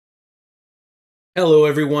Hello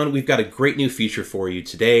everyone, we've got a great new feature for you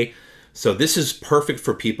today. So this is perfect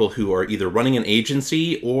for people who are either running an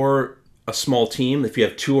agency or a small team. If you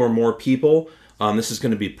have two or more people, this is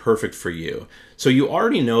going to be perfect for you. So you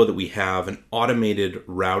already know that we have an automated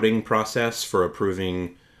routing process for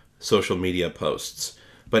approving social media posts.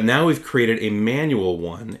 But now we've created a manual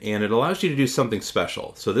one and it allows you to do something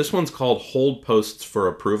special. So this one's called Hold Posts for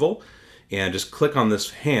Approval, and just click on this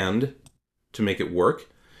hand to make it work.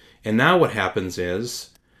 And now what happens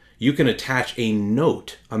is you can attach a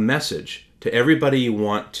note, a message, to everybody you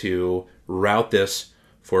want to route this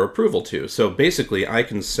for approval to. So basically, I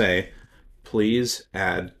can say, please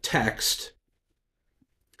add text,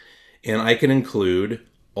 and I can include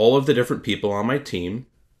all of the different people on my team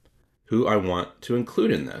who I want to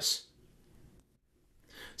include in this.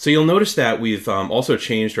 So you'll notice that we've also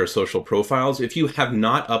changed our social profiles. If you have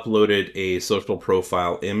not uploaded a social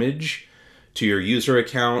profile image to your user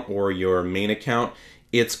account or your main account,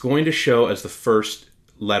 it's going to show as the first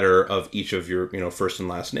letter of each of your first and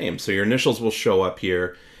last names. So your initials will show up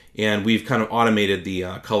here, and we've kind of automated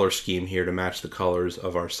the color scheme here to match the colors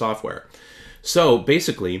of our software. So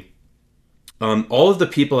basically, all of the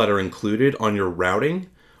people that are included on your routing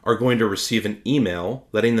are going to receive an email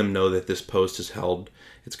letting them know that this post is held.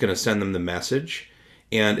 It's going to send them the message,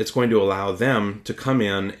 and it's going to allow them to come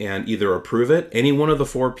in and either approve it. Any one of the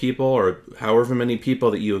 4 people or however many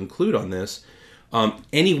people that you include on this,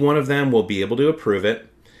 any one of them will be able to approve it,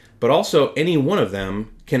 but also any one of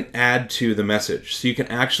them can add to the message. So you can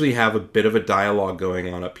actually have a bit of a dialogue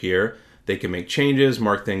going on up here. They can make changes,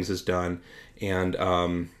 mark things as done, and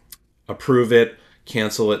approve it,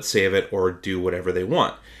 cancel it, save it, or do whatever they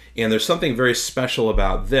want. And there's something very special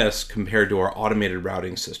about this compared to our automated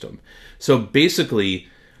routing system. So basically,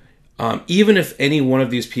 even if any one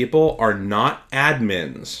of these people are not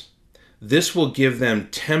admins, this will give them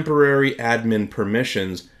temporary admin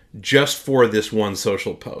permissions just for this one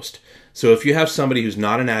social post. So if you have somebody who's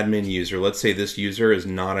not an admin user, let's say this user is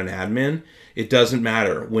not an admin, it doesn't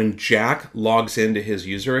matter. When Jack logs into his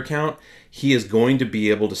user account, he is going to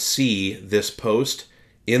be able to see this post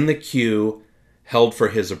in the queue held for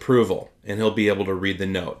his approval, and he'll be able to read the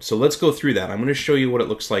note. So let's go through that. I'm going to show you what it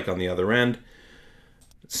looks like on the other end.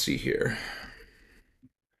 Let's see here.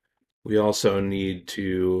 We also need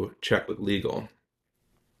to check with legal.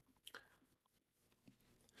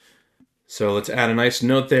 So let's add a nice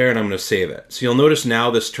note there, and I'm going to save it. So you'll notice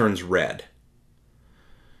now this turns red.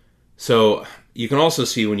 So you can also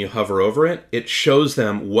see when you hover over it, it shows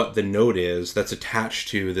them what the note is that's attached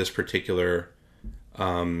to this particular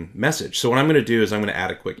message. So what I'm going to do is I'm going to add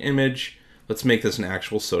a quick image. Let's make this an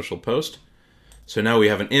actual social post. So now we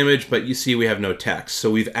have an image, but you see we have no text. So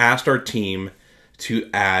we've asked our team to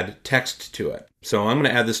add text to it. So I'm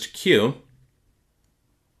going to add this to queue.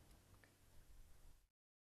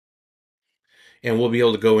 And we'll be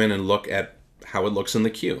able to go in and look at how it looks in the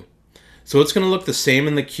queue. So it's going to look the same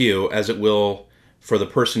in the queue as it will for the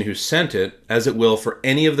person who sent it, as it will for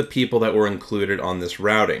any of the people that were included on this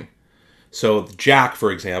routing. So Jack, for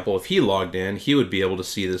example, if he logged in, he would be able to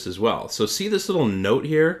see this as well. So see this little note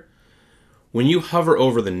here? When you hover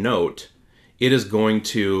over the note, it is going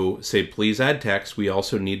to say, please add text. We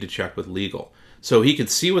also need to check with legal. So he could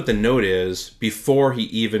see what the note is before he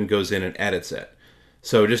even goes in and edits it.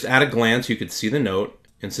 So just at a glance, you could see the note.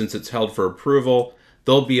 And since it's held for approval,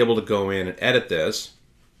 they'll be able to go in and edit this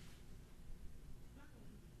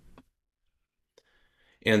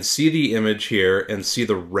and see the image here and see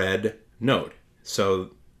the red note.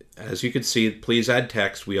 So as you can see, please add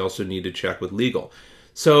text. We also need to check with legal.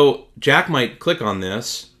 So Jack might click on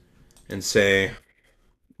this and say,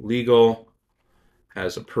 legal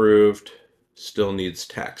has approved, still needs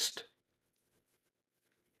text,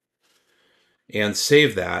 and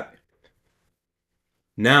save that.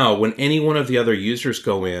 Now, when any one of the other users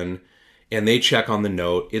go in and they check on the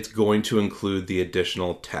note, it's going to include the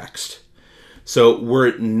additional text. So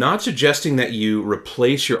we're not suggesting that you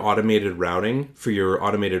replace your automated routing for your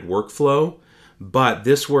automated workflow, but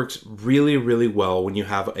this works really, really well when you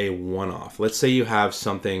have a one-off. Let's say you have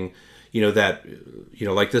something, that,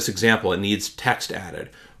 like this example, it needs text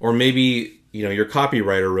added. Or maybe, your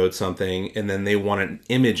copywriter wrote something and then they want an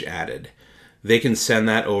image added. They can send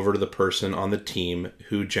that over to the person on the team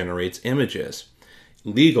who generates images.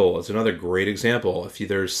 Legal is another great example. If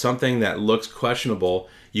there's something that looks questionable,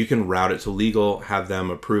 you can route it to legal, have them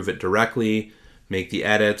approve it directly, make the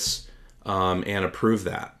edits, and approve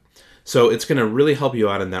that. So it's going to really help you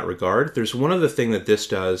out in that regard. There's one other thing that this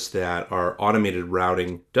does that our automated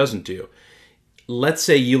routing doesn't do. Let's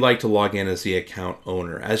say you like to log in as the account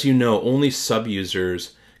owner. As you know, only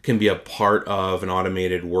sub-users can be a part of an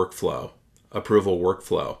automated workflow. approval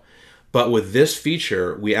workflow. But with this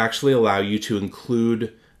feature, we actually allow you to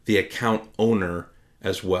include the account owner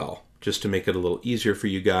as well, just to make it a little easier for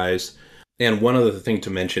you guys. And one other thing to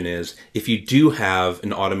mention is, if you do have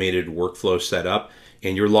an automated workflow set up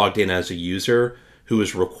and you're logged in as a user who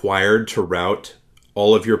is required to route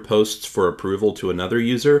all of your posts for approval to another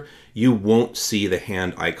user, you won't see the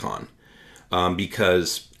hand icon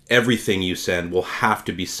because everything you send will have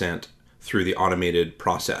to be sent through the automated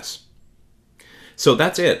process. So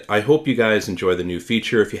that's it. I hope you guys enjoy the new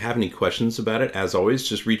feature. If you have any questions about it, as always,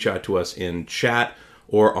 just reach out to us in chat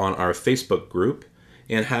or on our Facebook group,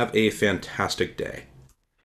 and have a fantastic day.